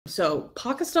So,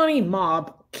 Pakistani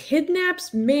mob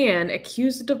kidnaps man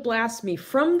accused of blasphemy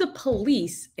from the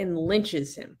police and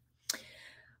lynches him.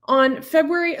 On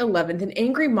February 11th, an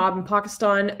angry mob in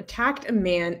Pakistan attacked a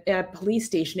man at a police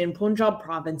station in Punjab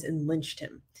province and lynched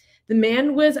him. The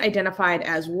man was identified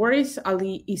as Waris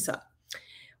Ali Issa.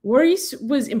 Waris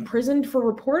was imprisoned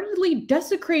for reportedly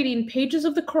desecrating pages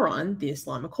of the Quran, the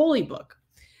Islamic holy book.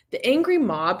 The angry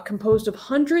mob, composed of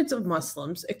hundreds of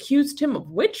Muslims, accused him of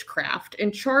witchcraft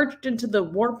and charged into the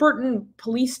Warburton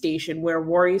police station where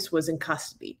Waris was in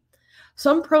custody.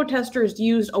 Some protesters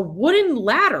used a wooden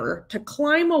ladder to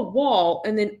climb a wall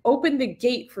and then open the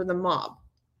gate for the mob.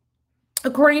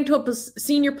 According to a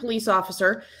senior police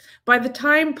officer, by the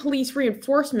time police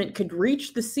reinforcement could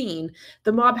reach the scene,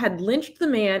 the mob had lynched the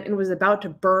man and was about to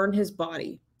burn his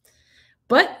body.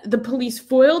 But the police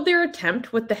foiled their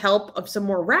attempt with the help of some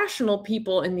more rational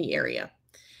people in the area.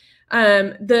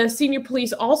 The senior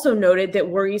police also noted that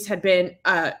Waris had been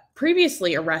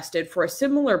previously arrested for a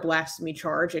similar blasphemy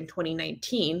charge in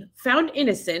 2019, found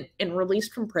innocent, and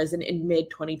released from prison in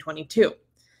mid-2022.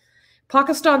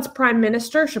 Pakistan's Prime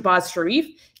Minister Shahbaz Sharif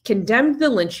condemned the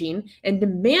lynching and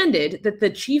demanded that the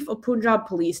Chief of Punjab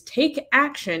Police take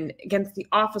action against the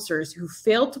officers who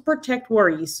failed to protect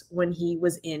Waris when he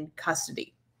was in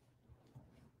custody.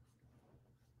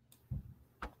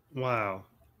 Wow.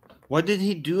 What did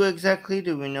he do exactly?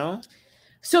 Do we know?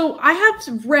 So I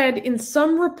have read in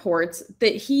some reports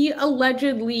that he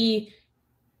allegedly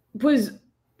was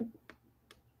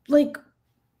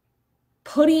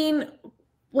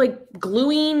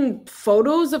gluing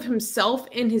photos of himself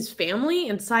and his family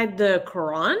inside the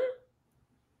Quran,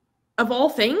 of all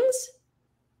things.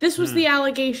 This was the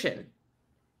allegation,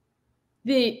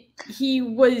 that he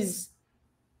was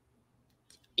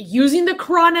using the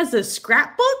Quran as a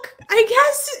scrapbook, I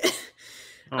guess.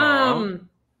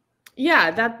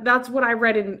 Yeah, that's what I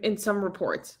read in some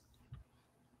reports.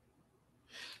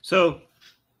 So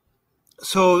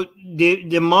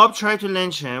the mob tried to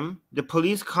lynch him. The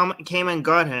police came and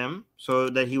got him so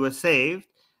that he was saved.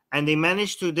 And they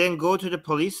managed to then go to the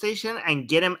police station and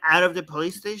get him out of the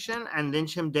police station and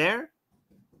lynch him there.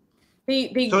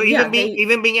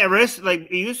 Even being arrested, like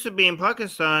it used to be in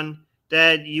Pakistan,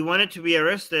 that you wanted to be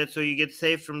arrested so you get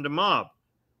saved from the mob.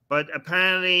 But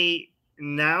apparently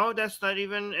now that's not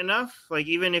even enough. Like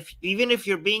even if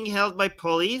you're being held by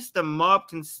police, the mob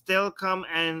can still come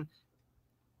and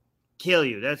kill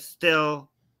you. This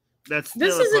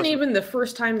isn't even the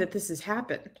first time that this has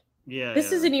happened.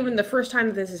 This isn't even the first time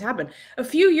that this has happened. A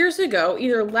few years ago,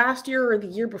 either last year or the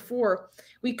year before,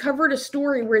 we covered a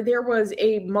story where there was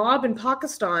a mob in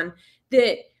Pakistan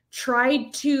that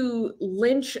tried to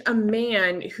lynch a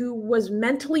man who was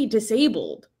mentally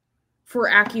disabled for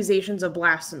accusations of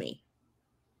blasphemy.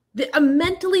 A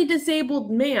mentally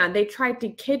disabled man, they tried to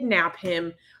kidnap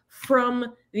him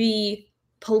from the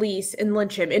police and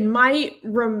lynch him.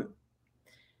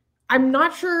 I'm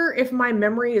not sure if my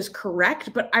memory is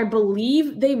correct, but I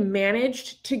believe they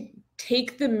managed to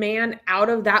take the man out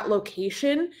of that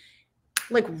location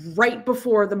like right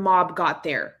before the mob got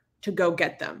there to go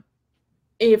get them.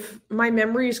 If my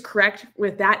memory is correct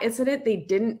with that incident, they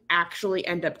didn't actually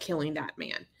end up killing that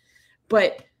man.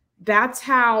 But that's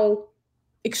how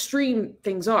extreme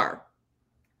things are.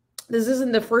 This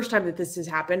isn't the first time that this has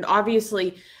happened.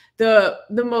 Obviously, the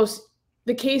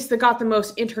case that got the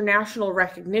most international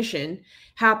recognition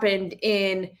happened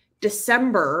in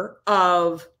December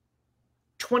of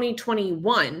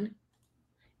 2021.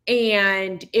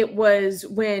 And it was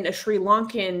when a Sri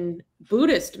Lankan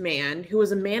Buddhist man who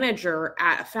was a manager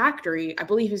at a factory, I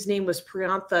believe his name was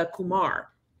Priyantha Kumar,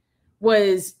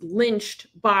 was lynched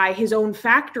by his own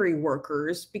factory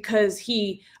workers because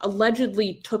he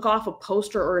allegedly took off a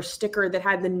poster or a sticker that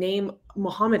had the name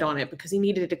Muhammad on it because he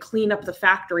needed to clean up the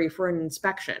factory for an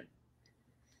inspection.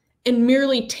 And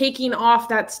merely taking off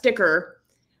that sticker,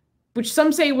 which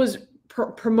some say was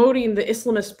promoting the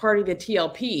Islamist party, the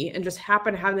TLP, and just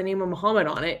happened to have the name of Muhammad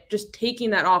on it, just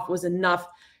taking that off was enough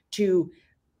to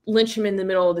lynch him in the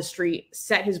middle of the street,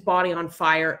 set his body on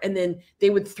fire, and then they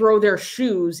would throw their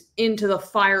shoes into the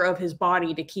fire of his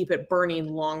body to keep it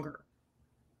burning longer.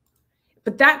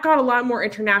 But that got a lot more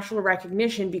international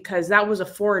recognition because that was a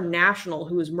foreign national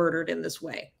who was murdered in this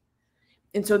way.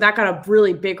 And so that got a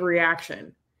really big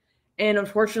reaction. And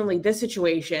unfortunately, this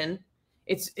situation,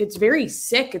 it's very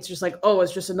sick. It's just like, oh,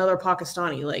 it's just another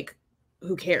Pakistani. Like,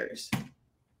 who cares?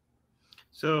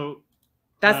 So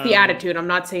that's the attitude. I'm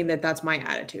not saying that that's my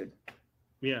attitude.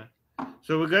 Yeah.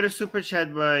 So we got a super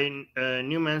chat by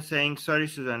Newman saying, sorry,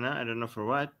 Susanna. I don't know for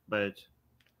what, but...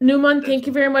 Newman, thank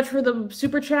you very much for the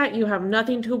super chat. You have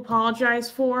nothing to apologize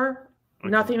for.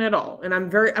 Nothing at all. And I'm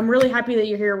really happy that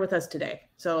you're here with us today.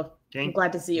 So I'm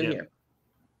glad to see you here.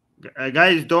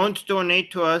 Guys, don't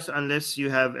donate to us unless you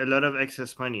have a lot of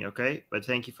excess money, okay? But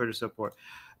thank you for the support.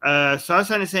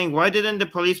 Susanna is saying, why didn't the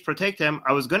police protect him?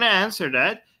 I was going to answer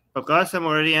that, but Qasim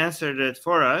already answered it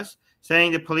for us,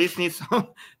 saying the police needs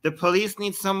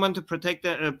someone to protect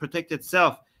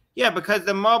itself. Yeah, because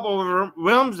the mob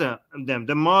overwhelms them. The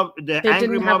angry mob. They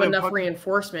didn't have enough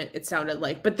reinforcement, it sounded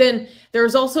like. But then there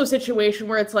was also a situation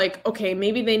where it's like, okay,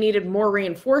 maybe they needed more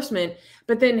reinforcement,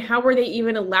 but then how were they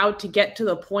even allowed to get to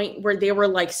the point where they were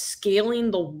like scaling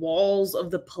the walls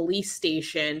of the police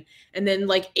station and then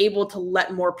like able to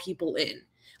let more people in?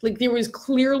 Like there was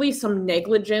clearly some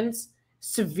negligence,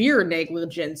 severe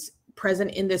negligence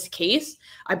present in this case.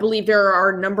 I believe there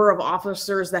are a number of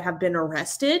officers that have been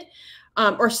arrested.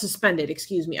 Or suspended,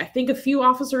 excuse me. I think a few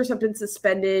officers have been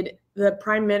suspended. The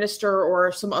prime minister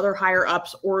or some other higher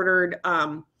ups ordered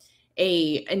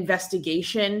a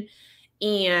investigation.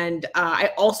 And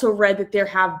I also read that there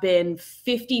have been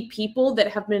 50 people that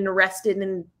have been arrested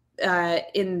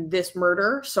in this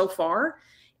murder so far.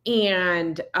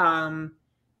 And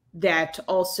that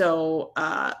also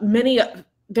many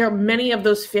of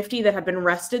those 50 that have been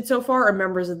arrested so far are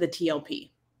members of the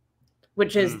TLP,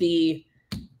 which is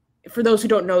for those who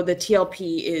don't know, the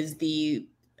TLP is the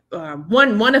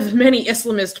one of many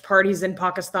Islamist parties in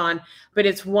Pakistan, but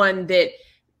it's one that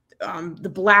the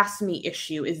blasphemy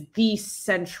issue is the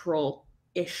central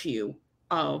issue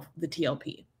of the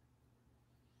TLP.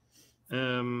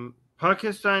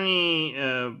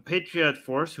 Pakistani Patriot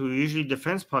Force, who usually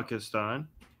defends Pakistan,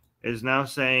 is now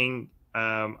saying,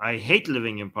 I hate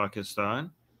living in Pakistan.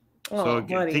 Oh,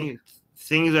 so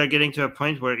things are getting to a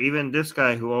point where even this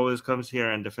guy who always comes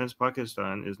here and defends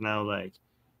Pakistan is now like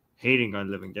hating on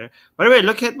living there. By the way,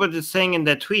 look at what it's saying in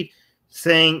that tweet,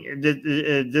 saying that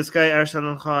this guy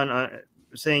Arsalan Khan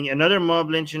saying another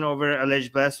mob lynching over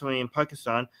alleged blasphemy in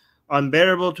Pakistan.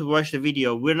 Unbearable to watch the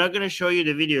video. We're not going to show you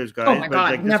the videos, guys. Oh my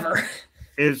God, like, never.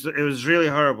 It was really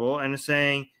horrible, and it's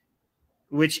saying,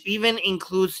 which even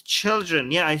includes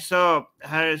children. Yeah, I saw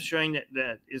Harris showing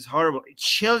that is horrible.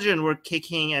 Children were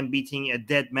kicking and beating a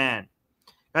dead man.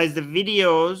 Guys, the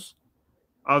videos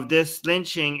of this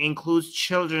lynching includes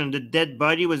children. The dead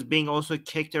body was being also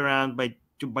kicked around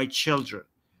by children.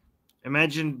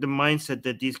 Imagine the mindset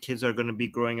that these kids are going to be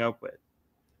growing up with.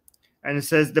 And it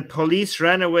says the police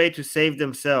ran away to save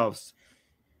themselves.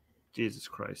 Jesus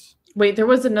Christ. Wait, there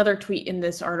was another tweet in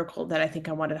this article that I think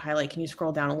I wanted to highlight. Can you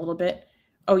scroll down a little bit?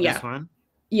 Oh, yeah. This one?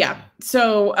 Yeah.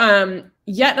 So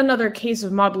yet another case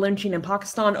of mob lynching in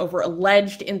Pakistan over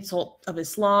alleged insult of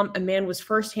Islam. A man was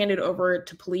first handed over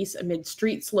to police amid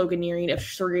street sloganeering of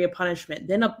Sharia punishment.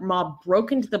 Then a mob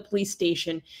broke into the police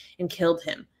station and killed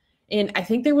him. And I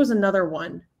think there was another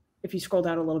one, if you scroll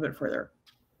down a little bit further.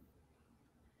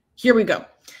 Here we go.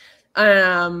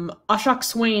 Ashok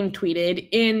Swain tweeted,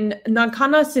 in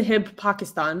Nankana Sahib,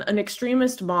 Pakistan, an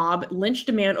extremist mob lynched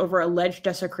a man over alleged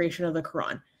desecration of the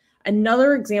Quran.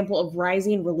 Another example of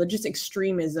rising religious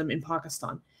extremism in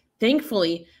Pakistan.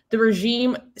 Thankfully, the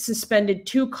regime suspended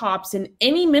 2 cops and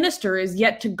any minister is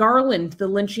yet to garland the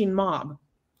lynching mob.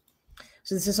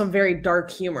 So this is some very dark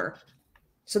humor.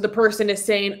 So the person is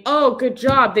saying, oh, good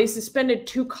job. They suspended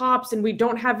 2 cops and we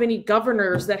don't have any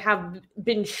governors that have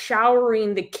been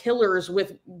showering the killers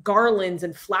with garlands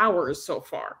and flowers so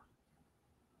far.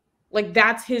 Like,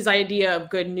 that's his idea of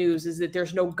good news, is that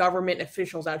there's no government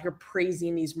officials out here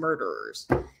praising these murderers,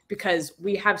 because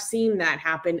we have seen that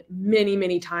happen many,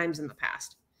 many times in the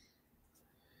past.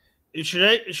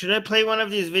 Should I play one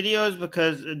of these videos?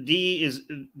 Because D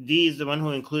is the one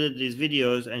who included these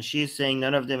videos, and she's saying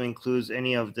none of them includes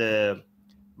any of the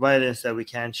violence that we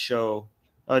can't show.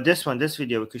 Oh, this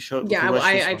video we could show. Yeah,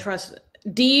 I trust.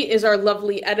 D is our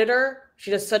lovely editor.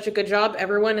 She does such a good job.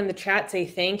 Everyone in the chat say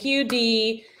thank you,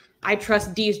 D. I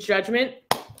trust D's judgment.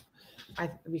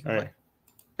 We can play.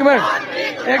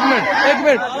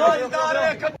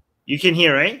 You can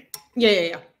hear, right?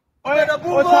 Yeah.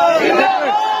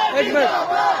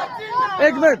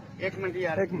 एक minute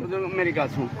यार मेरी गल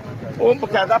सुन वो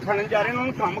बकायदा फड़न जा रहे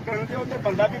हैं काम करन ते ओते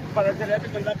बंदा भी पता चलिया कि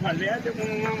बंदा फड़ लिया ते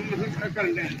उन्होंने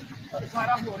करन दे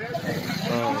सारा हो रहा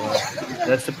है.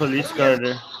 That's the police guard.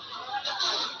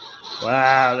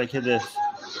 Wow, look at this.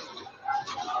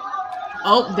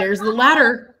 Oh, there's the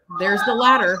ladder. There's the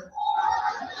ladder.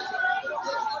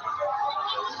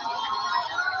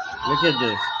 Look at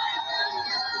this.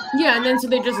 Yeah, and then so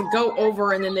they just go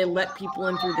over and then they let people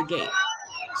in through the gate.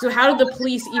 So how did the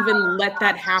police even let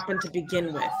that happen to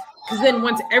begin with? Because then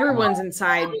once everyone's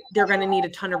inside, they're going to need a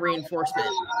ton of reinforcement.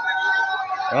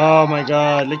 Oh my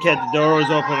God, look at the doors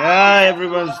open. Ah,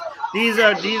 everyone's These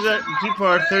people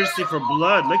are thirsty for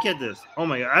blood. Look at this. Oh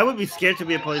my god, I would be scared to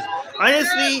be a police.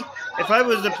 Honestly, if I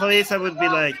was the police, I would be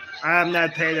like, I'm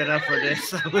not paid enough for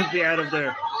this. I would be out of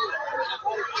there.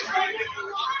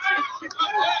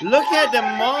 Look at the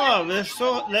mob. They're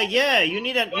so like, yeah, you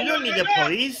don't need the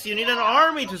police. You need an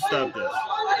army to stop this.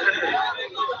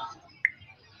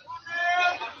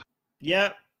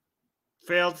 Yeah,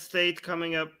 failed state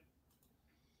coming up.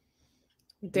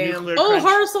 Damn. Oh,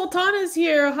 Horace Sultan is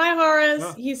here. Hi, Horace.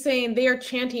 Oh. He's saying they are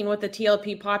chanting what the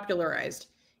TLP popularized.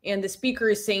 And the speaker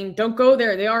is saying, don't go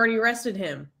there. They already arrested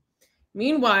him.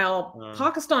 Meanwhile,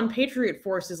 Pakistan Patriot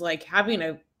Force is like having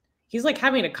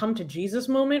a come to Jesus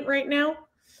moment right now.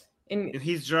 And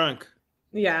he's drunk.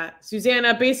 Yeah.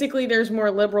 Susanna, basically there's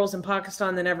more liberals in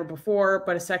Pakistan than ever before,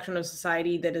 but a section of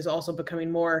society that is also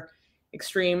becoming more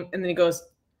extreme. And then he goes,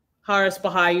 Haris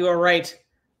Bahai, you are right.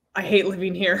 I hate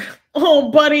living here.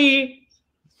 Oh, buddy.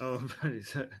 Oh, buddy.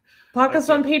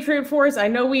 Pakistan Patriot Force, I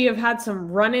know we have had some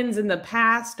run-ins in the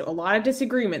past, a lot of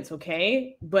disagreements,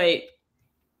 okay? But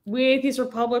we Atheist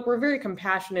Republic, we're very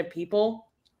compassionate people,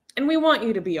 and we want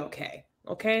you to be okay,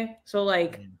 okay? So,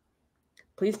 like,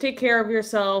 please take care of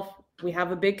yourself. We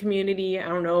have a big community. I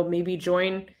don't know, maybe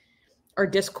join our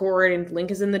Discord, and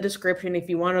link is in the description if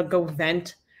you want to go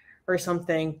vent or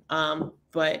something.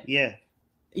 But yeah.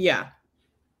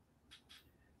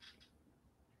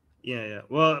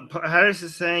 Well, Harris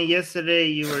is saying yesterday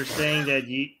you were saying that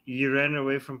you ran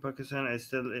away from Pakistan. I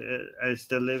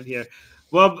still live here.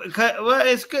 Well,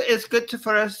 it's good. It's good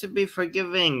for us to be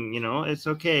forgiving. You know, it's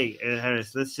okay,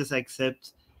 Harris. Let's just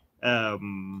accept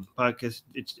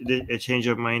Pakistan a change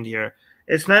of mind here.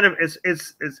 It's not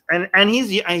and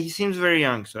he seems very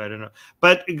young, so I don't know.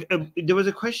 But there was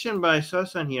a question by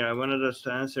Susanna here. I wanted us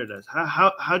to answer this.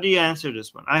 How do you answer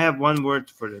this one? I have one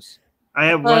word for this. I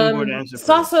have one word answer.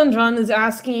 Sasa John is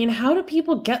asking, how do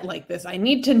people get like this? I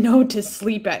need to know to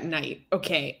sleep at night.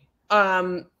 Okay.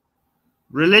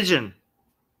 Religion.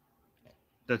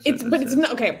 It's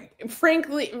not okay.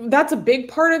 Frankly, that's a big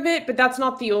part of it, but that's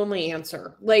not the only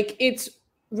answer. Like, it's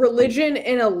religion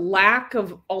and a lack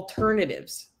of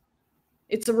alternatives.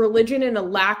 It's a religion and a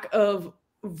lack of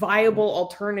viable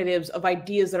alternatives of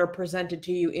ideas that are presented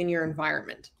to you in your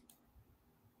environment.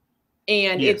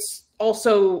 And it's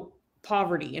also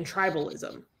poverty and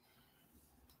tribalism.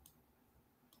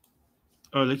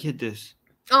 Oh, look at this.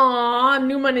 Aw,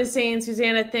 Newman is saying,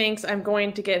 Susanna, thanks. I'm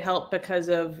going to get help because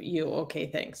of you. Okay,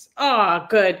 thanks. Oh,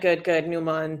 good,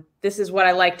 Newman. This is what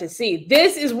I like to see.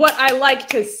 This is what I like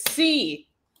to see.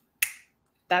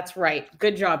 That's right.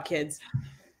 Good job, kids.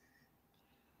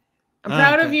 I'm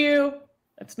proud of you.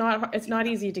 It's not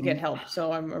easy to get help,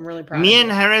 so I'm really proud. Me and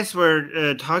Harris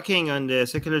were talking on the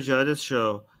Secular Jihadist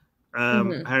show.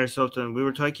 Harris Sultan, we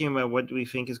were talking about what we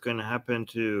think is going to happen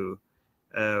to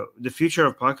the future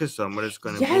of Pakistan, what it's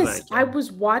going to be like. Yes, I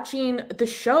was watching the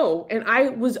show and I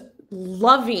was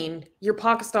loving your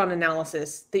Pakistan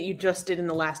analysis that you just did in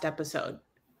the last episode.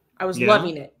 I was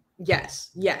loving it. Yes.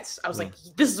 I was like,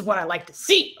 this is what I like to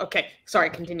see. Okay, sorry,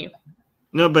 continue.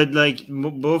 No, but like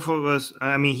both of us,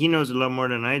 I mean, he knows a lot more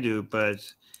than I do, but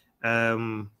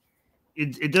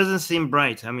it doesn't seem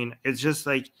bright. I mean, it's just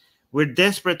like, we're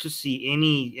desperate to see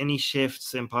any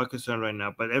shifts in Pakistan right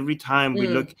now. But every time we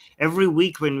look, every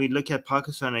week when we look at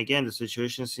Pakistan again, the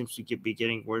situation seems to be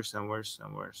getting worse and worse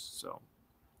and worse. So,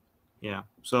 yeah.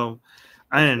 So,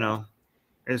 I don't know.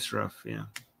 It's rough. Yeah.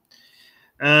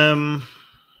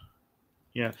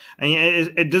 Yeah. And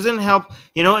it doesn't help.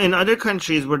 You know, in other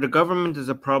countries where the government is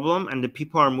a problem and the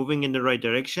people are moving in the right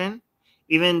direction,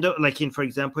 even though, like for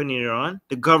example, in Iran,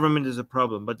 the government is a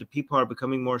problem, but the people are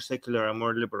becoming more secular and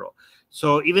more liberal.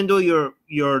 So even though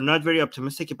you're not very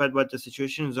optimistic about what the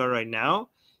situations are right now,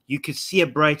 you could see a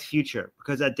bright future,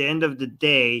 because at the end of the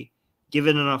day,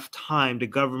 given enough time, the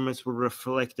governments will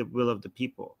reflect the will of the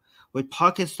people. With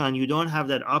Pakistan, you don't have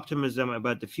that optimism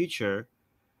about the future,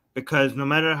 because no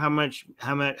matter how much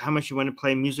you want to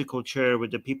play musical chair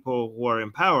with the people who are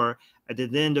in power, at the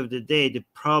end of the day, the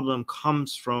problem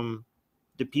comes from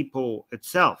the people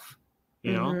itself,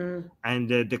 you know, and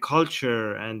the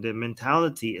culture and the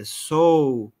mentality is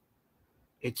so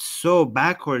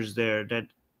backwards there that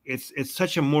it's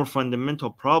such a more fundamental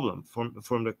problem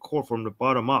from the core, from the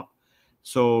bottom up.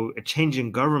 So a change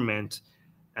in government,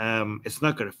 it's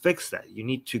not going to fix that. You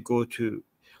need to go to.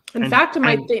 In fact, it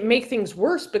might make things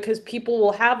worse, because people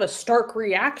will have a stark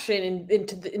reaction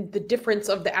into the difference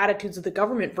of the attitudes of the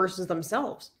government versus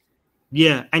themselves.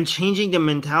 Yeah, and changing the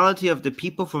mentality of the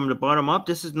people from the bottom up,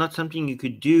 this is not something you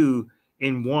could do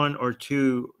in 1 or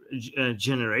 2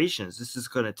 generations. This is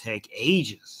going to take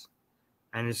ages,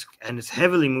 and it's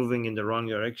heavily moving in the wrong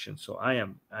direction. So I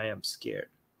am scared.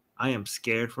 I am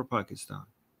scared for Pakistan.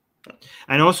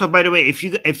 And also, by the way,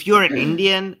 if you're an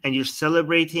Indian and you're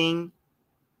celebrating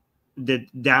the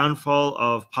downfall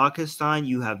of Pakistan,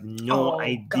 you have no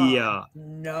idea. God.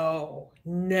 No.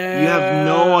 You have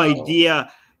no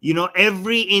idea. You know,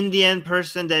 every Indian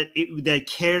person that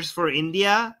cares for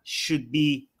India should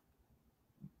be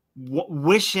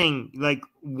wishing, like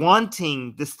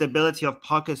wanting the stability of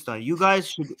Pakistan. You guys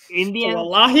should, Indian.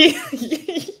 Wallahi,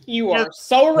 you are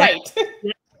so right.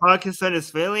 Pakistan is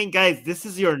failing, guys. This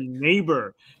is your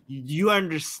neighbor. You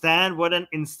understand what an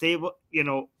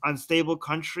unstable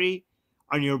country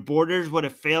on your borders, what a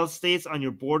failed state on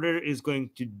your border is going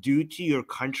to do to your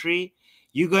country.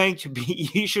 You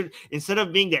should, instead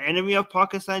of being the enemy of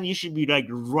Pakistan, you should be like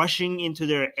rushing into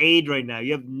their aid right now.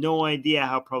 You have no idea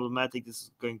how problematic this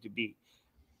is going to be.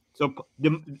 So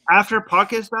after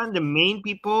Pakistan, the main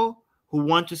people who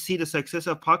want to see the success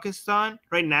of Pakistan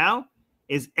right now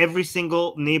is every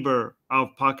single neighbor of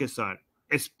Pakistan,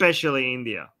 especially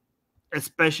India.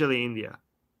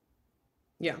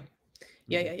 Yeah.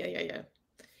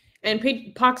 And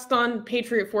Pakistan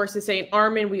Patriot Force is saying,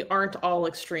 Armin, we aren't all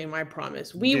extreme, I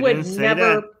promise. We would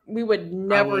never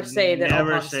say that all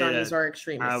Pakistanis are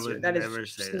extremists.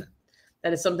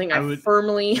 That is something I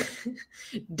firmly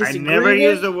disagree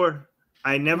with.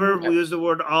 I never use the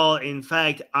word all. In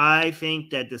fact, I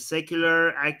think that the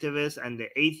secular activists and the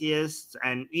atheists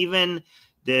and even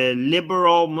the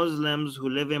liberal Muslims who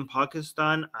live in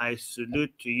Pakistan, I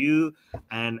salute to you.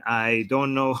 And I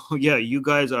don't know. Yeah, you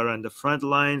guys are on the front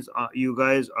lines. You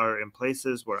guys are in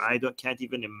places where I can't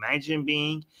even imagine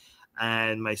being.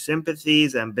 And my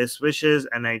sympathies and best wishes.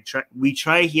 And we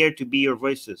try here to be your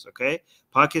voices, okay?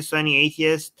 Pakistani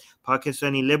atheists,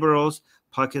 Pakistani liberals,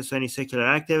 Pakistani secular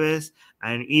activists,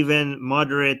 and even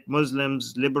moderate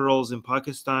Muslims, liberals in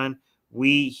Pakistan.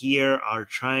 We here are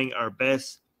trying our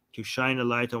best to shine a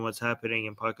light on what's happening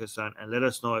in Pakistan, and let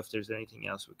us know if there's anything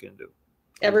else we can do.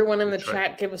 Everyone in the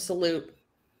chat, give a salute.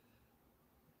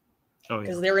 Oh, yeah.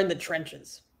 Because they're in the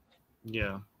trenches.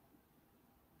 Yeah.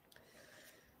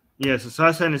 Yeah, so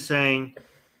Sasan is saying,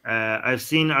 I've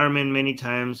seen Armin many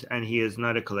times, and he is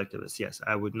not a collectivist. Yes,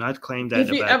 I would not claim that. If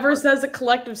he ever says a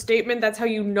collective statement, that's how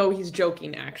you know he's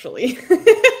joking, actually.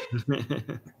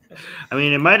 I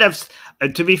mean, it might have,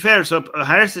 to be fair, so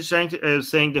Harris is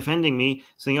saying, defending me,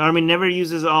 saying Armin never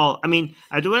uses all. I mean,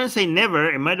 I don't want to say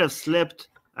never. It might have slipped,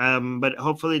 but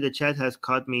hopefully the chat has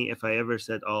caught me if I ever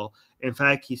said all. In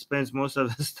fact, he spends most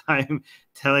of his time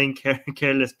telling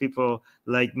careless people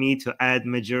like me to add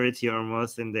majority or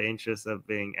most in the interest of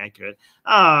being accurate.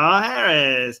 Oh,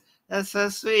 Harris, that's so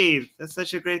sweet. That's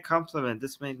such a great compliment.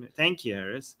 This made me. Thank you,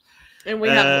 Harris. And we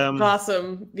have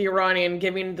Qasim, the Iranian,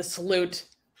 giving the salute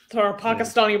to our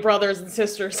Pakistani brothers and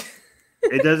sisters.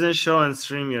 It doesn't show on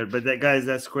StreamYard, but guys,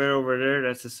 that square over there,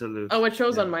 that's a salute. Oh, it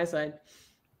shows on my side.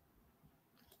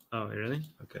 Oh, really?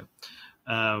 Okay.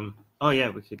 Oh, yeah,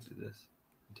 we could do this.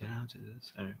 Can I do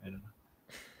this? I don't know.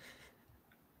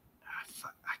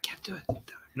 I can't do it.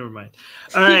 Never mind.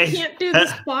 All right. You can't do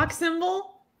this box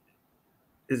symbol?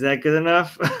 Is that good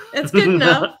enough? That's good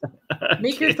enough.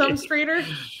 Make your thumb straighter.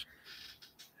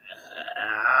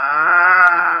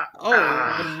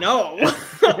 Oh, no.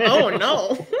 Oh,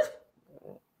 no.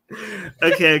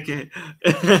 Okay.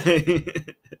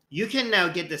 You can now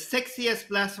get the sexiest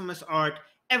blasphemous art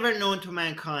ever known to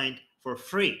mankind for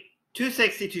free. Too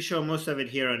sexy to show most of it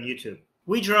here on YouTube.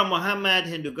 We draw Muhammad,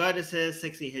 Hindu goddesses,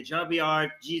 sexy hijabi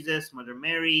art, Jesus, Mother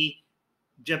Mary,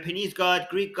 Japanese god,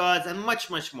 Greek gods, and much,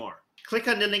 much more. Click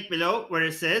on the link below where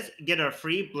it says, get our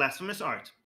free blasphemous art.